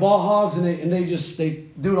see the ball hogs and they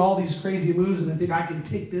do all these crazy moves and they think I can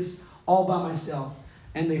take this all by myself.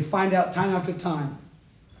 And they find out time after time,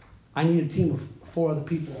 I need a team of 4 other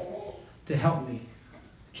people to help me.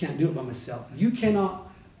 Can't do it by myself. You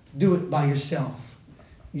cannot do it by yourself.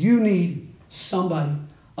 You need somebody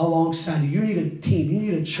alongside you. You need a team. You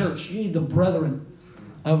need a church. You need the brethren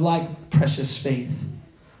of like precious faith.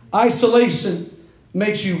 Isolation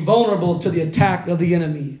makes you vulnerable to the attack of the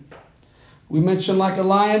enemy. We mentioned like a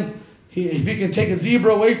lion, if he can take a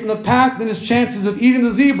zebra away from the pack, then his chances of eating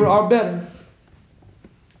the zebra are better.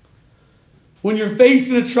 When you're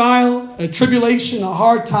facing a trial, a tribulation, a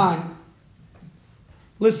hard time,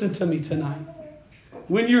 listen to me tonight.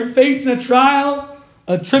 When you're facing a trial,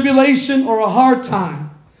 a tribulation, or a hard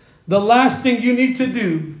time, the last thing you need to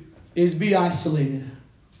do is be isolated.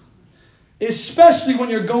 Especially when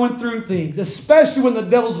you're going through things. Especially when the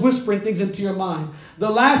devil's whispering things into your mind. The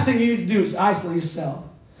last thing you need to do is isolate yourself.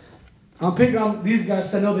 I'm picking on these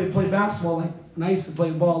guys. I know they play basketball. And I used to play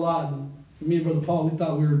ball a lot. And me and Brother Paul, we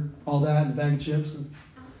thought we were all that in a bag of chips.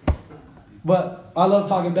 But I love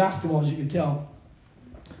talking basketball, as you can tell.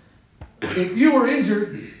 If you were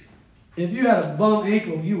injured, if you had a bum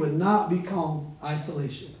ankle, you would not be calling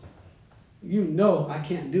isolation. You know I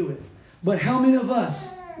can't do it. But how many of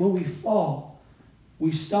us, when we fall,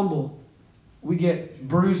 we stumble, we get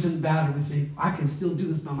bruised and battered, we think, I can still do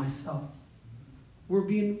this by myself. We're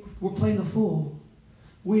playing the fool.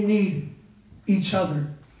 We need each other.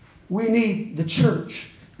 We need the church.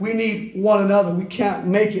 We need one another. We can't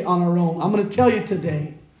make it on our own. I'm going to tell you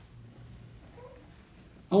today.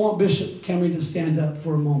 I want Bishop Camry to stand up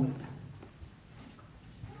for a moment.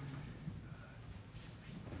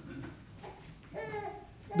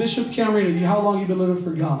 Bishop Camry, how long have you been living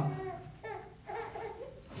for God?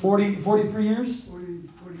 43 years?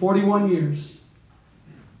 41 years.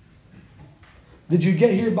 Did you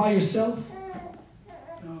get here by yourself?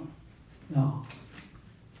 No.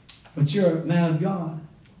 But you're a man of God.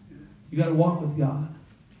 You got to walk with God.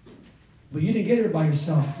 But you didn't get here by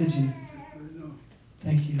yourself, did you? No.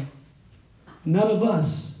 Thank you. None of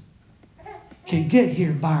us can get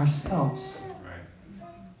here by ourselves.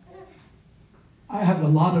 I have a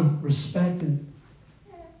lot of respect and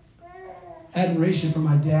admiration for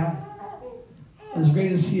my dad. As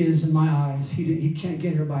great as he is in my eyes, he can't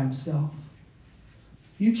get here by himself.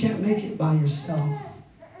 You can't make it by yourself.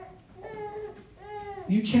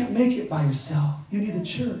 You can't make it by yourself. You need the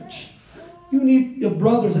church. You need your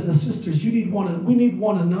brothers and the sisters. We need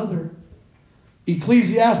one another.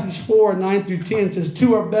 Ecclesiastes 4:9-10 says,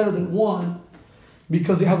 2 are better than one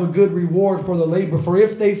because they have a good reward for the labor. For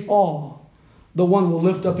if they fall, the one will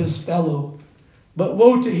lift up his fellow. But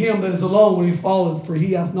woe to him that is alone when he falleth, for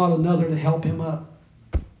he hath not another to help him up.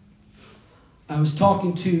 I was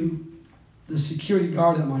talking to the security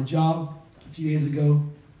guard at my job a few days ago.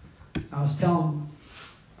 I was telling him,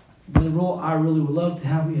 Brother Roll, I really would love to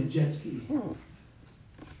have me a jet ski.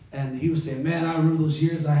 And he was saying, man, I remember those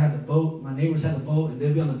years I had the boat. My neighbors had a boat, and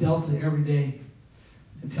they'd be on the Delta every day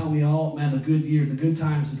and tell me all, man, the good years, the good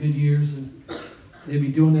times, the good years, and they'd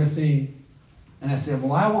be doing their thing. And I said,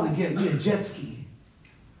 well, I want to get me a jet ski.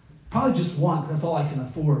 Probably just one, because that's all I can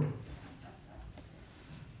afford.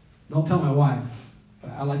 Don't tell my wife,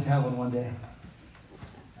 but I'd like to have one day.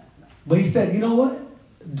 But he said, you know what?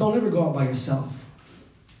 Don't ever go out by yourself.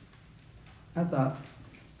 I thought,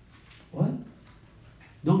 what?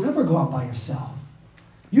 Don't ever go out by yourself.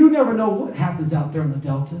 You never know what happens out there in the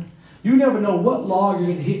Delta. You never know what log you're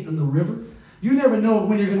going to hit in the river. You never know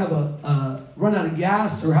when you're going to have a run out of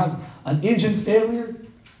gas or have an engine failure,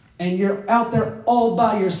 and you're out there all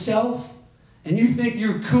by yourself, and you think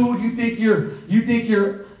you're cool. You think you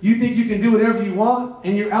can do whatever you want,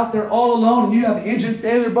 and you're out there all alone, and you have engine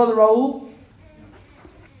failure, Brother Raul.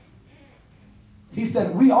 He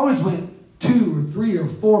said we always went 2 or 3 or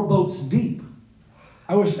 4 boats deep.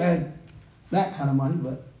 I wish I had that kind of money,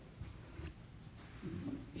 but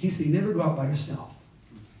he said, you never go out by yourself.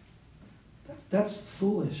 That's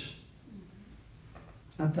foolish.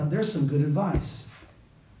 I thought there's some good advice.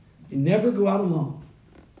 You never go out alone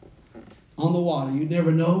on the water. You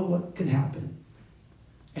never know what could happen.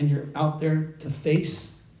 And you're out there to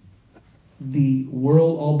face the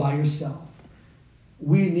world all by yourself.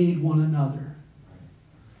 We need one another.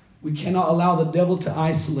 We cannot allow the devil to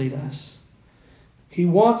isolate us. He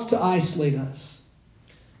wants to isolate us.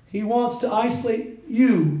 He wants to isolate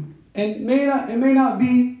you. And it may not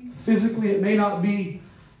be physically. It may not be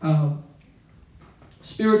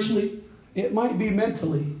spiritually. It might be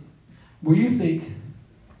mentally. Where you think,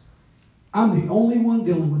 I'm the only one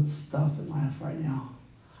dealing with stuff in life right now.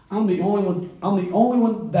 I'm the only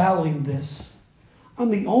one battling this.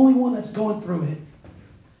 I'm the only one that's going through it.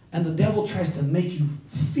 And the devil tries to make you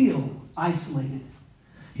feel isolated.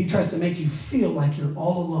 He tries to make you feel like you're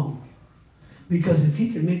all alone. Because if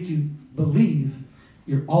he can make you believe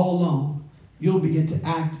you're all alone, you'll begin to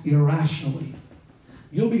act irrationally.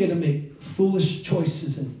 You'll begin to make foolish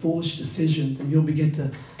choices and foolish decisions, and you'll begin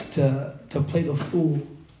to play the fool.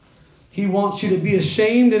 He wants you to be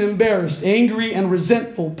ashamed and embarrassed, angry and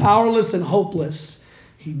resentful, powerless and hopeless.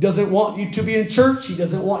 He doesn't want you to be in church. He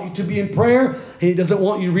doesn't want you to be in prayer. And he doesn't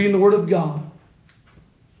want you reading the Word of God.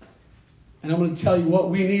 And I'm going to tell you what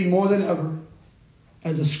we need more than ever.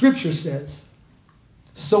 As the Scripture says,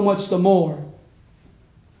 so much the more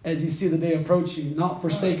as you see the day approaching, not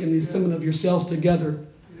forsaking the assembling of yourselves together,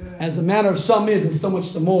 as a manner of some is, and so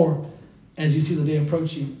much the more as you see the day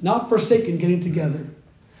approaching. Not forsaking getting together.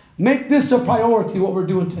 Make this a priority, what we're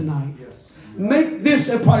doing tonight. Yes. Make this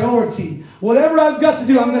a priority. Whatever I've got to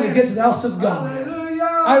do, I'm going to get to the house of God. Hallelujah.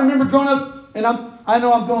 I remember growing up, and I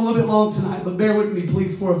know I'm going a little bit long tonight, but bear with me,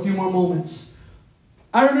 please, for a few more moments.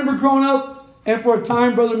 I remember growing up, and for a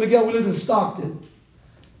time, Brother Miguel, we lived in Stockton.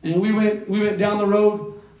 And we went down the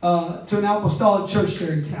road to an apostolic church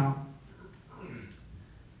there in town.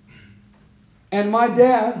 And my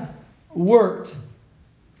dad worked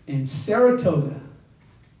in Saratoga,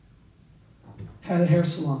 had a hair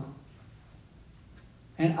salon.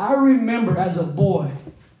 And I remember as a boy,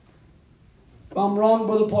 if I'm wrong,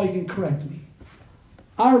 Brother Paul, you can correct me.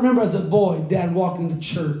 I remember as a boy, Dad walking to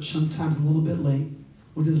church sometimes a little bit late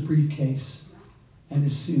with his briefcase and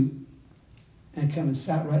his suit and come and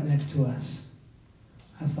sat right next to us.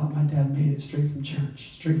 I thought my dad made it straight from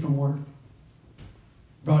church, straight from work.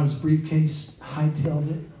 Brought his briefcase,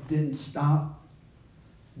 hightailed it, didn't stop,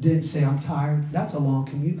 didn't say I'm tired. That's a long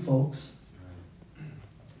commute, folks.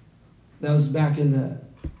 That was back in the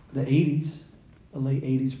 80s, the late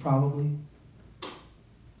 80s probably,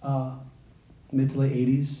 mid to late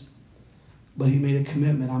 80s. But he made a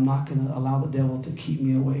commitment. I'm not going to allow the devil to keep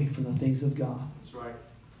me away from the things of God. That's right.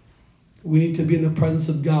 We need to be in the presence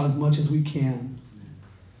of God as much as we can.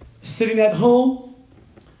 Sitting at home,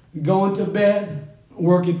 going to bed,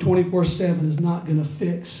 working 24/7 is not going to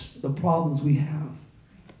fix the problems we have.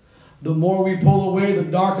 The more we pull away, the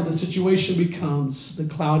darker the situation becomes, the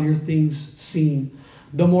cloudier things seem.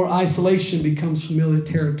 The more isolation becomes familiar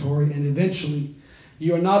territory, and eventually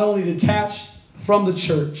you are not only detached from the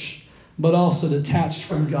church, but also detached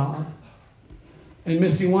from God. And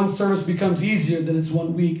missing one service becomes easier than it's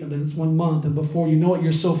 1 week, and then it's 1 month, and before you know it,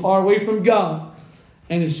 you're so far away from God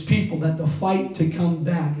and His people that the fight to come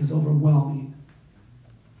back is overwhelming.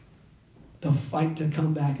 The fight to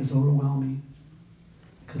come back is overwhelming.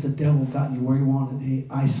 Because the devil got you where he wanted. He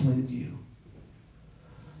isolated you.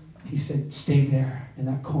 He said, stay there in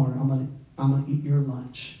that corner. I'm gonna eat your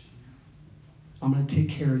lunch. I'm going to take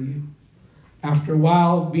care of you. After a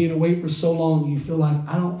while, being away for so long, you feel like,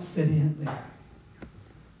 I don't fit in there.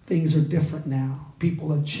 Things are different now.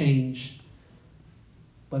 People have changed.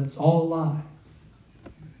 But it's all a lie.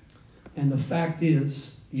 And the fact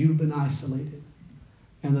is, you've been isolated.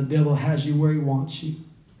 And the devil has you where he wants you.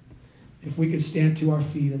 If we could stand to our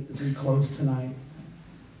feet as we close tonight.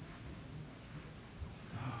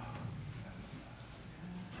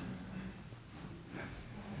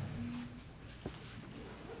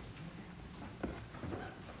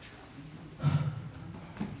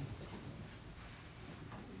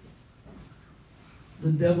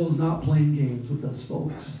 The devil's not playing games with us,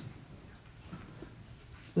 folks.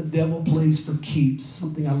 The devil plays for keeps,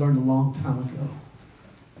 something I learned a long time ago.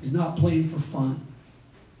 He's not playing for fun.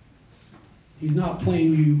 He's not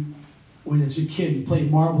playing you when as a kid you play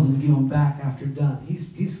marbles and give them back after you're done.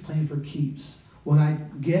 He's playing for keeps. What I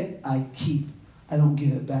get, I keep. I don't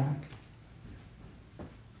give it back.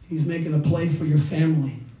 He's making a play for your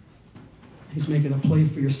family. He's making a play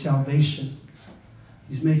for your salvation.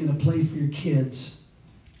 He's making a play for your kids.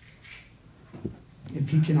 If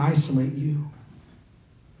he can isolate you,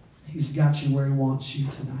 he's got you where he wants you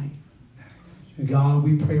tonight. God,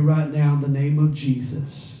 we pray right now in the name of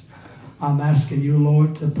Jesus. I'm asking you,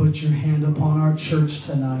 Lord, to put your hand upon our church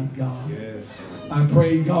tonight, God. Yes. I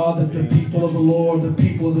pray, God, that the people of the Lord, the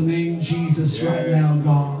people of the name Jesus right now,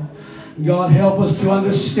 God. God, help us to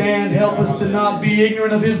understand. Help us to not be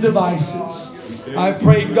ignorant of his devices. I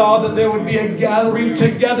pray, God, that there would be a gathering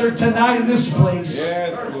together tonight in this place.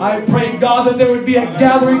 I pray, God, that there would be a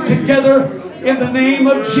gathering together in the name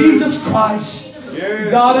of Jesus Christ.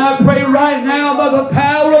 God, I pray right now by the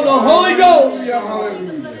power of the Holy Ghost.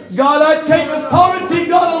 God, I take authority,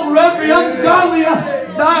 God, over every ungodly,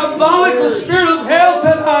 diabolical spirit of hell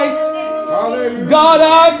tonight. God,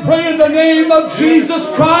 I pray in the name of Jesus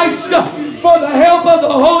Christ for the help of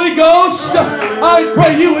the Holy Ghost. I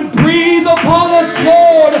pray you would breathe upon us,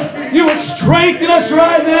 Lord. You would strengthen us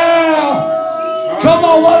right now. Come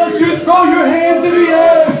on, why don't you throw your hands in the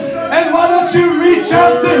air and why don't you reach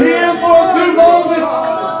out to him for a few moments.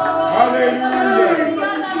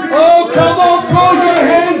 Oh, come on, throw your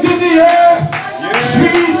hands in the air.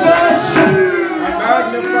 Jesus.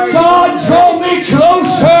 God, draw me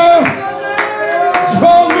closer.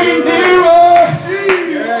 Draw me nearer.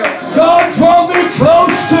 God, draw me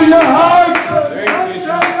close to your heart.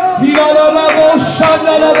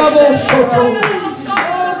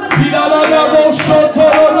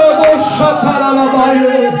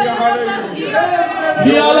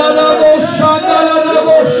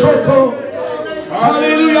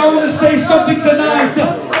 Hallelujah. I want to say something tonight.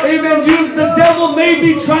 Amen. The devil may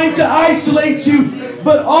be trying to isolate you,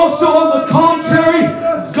 but also on the contrary,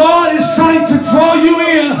 God is trying to draw you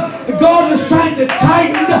in. God is trying to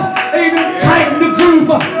tighten the group.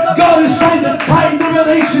 God is trying to tighten the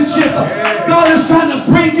relationship. God is trying to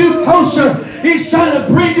bring you closer. He's trying to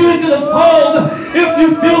bring you into the fold. If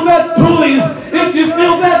you feel that pulling, if you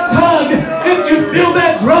feel that tug, if you feel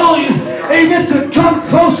that drawing, amen, to come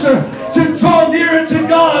closer, to draw nearer to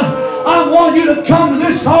God, I want you to come to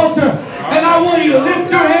this altar.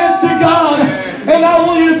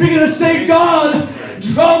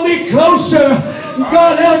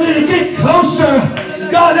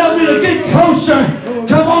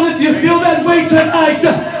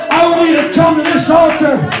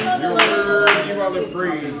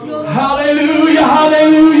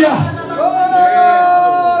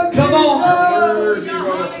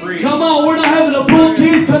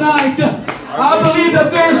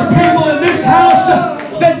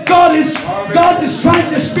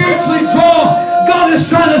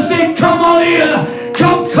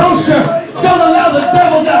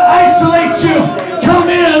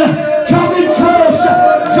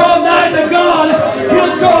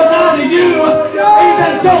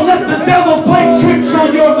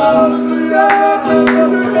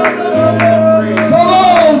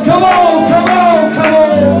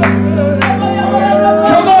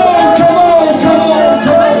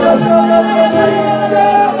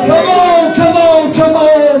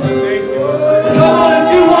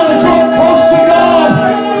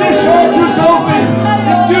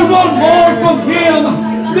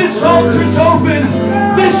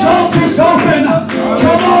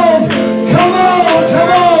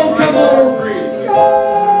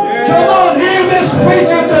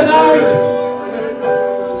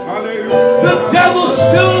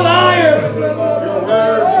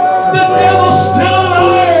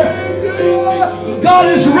 God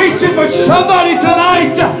is reaching for somebody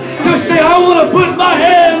tonight to say, I want to put my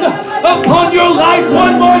hand upon your life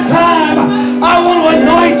one more time. I want to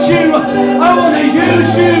anoint you. I want to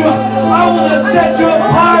use you. I want to set you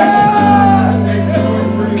apart.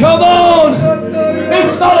 Come on.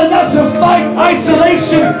 It's not enough to fight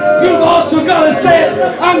isolation. You've also got to say,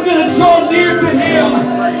 I'm going to draw near to Him.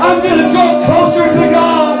 I'm going to draw closer to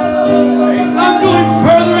God. I'm going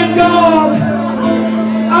further in God.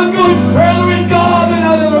 I'm going further in God than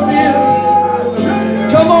I've ever been.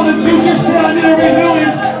 Come on, if you just say, I need a renewing.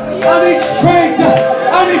 I need strength.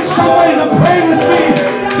 I need somebody to pray with me.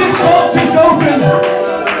 This altar's open.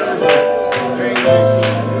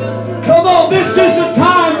 Come on, this is the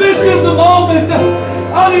time. This is the moment.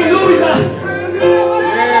 Hallelujah.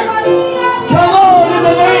 Come on, in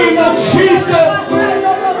the name of Jesus.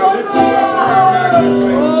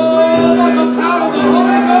 Oh, by the power of the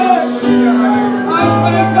Holy Ghost, I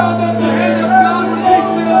pray, God, that the hand of God would be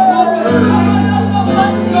still upon them tonight.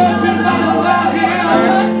 God, do not allow Him,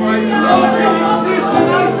 Lord, to exist in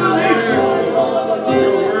isolation.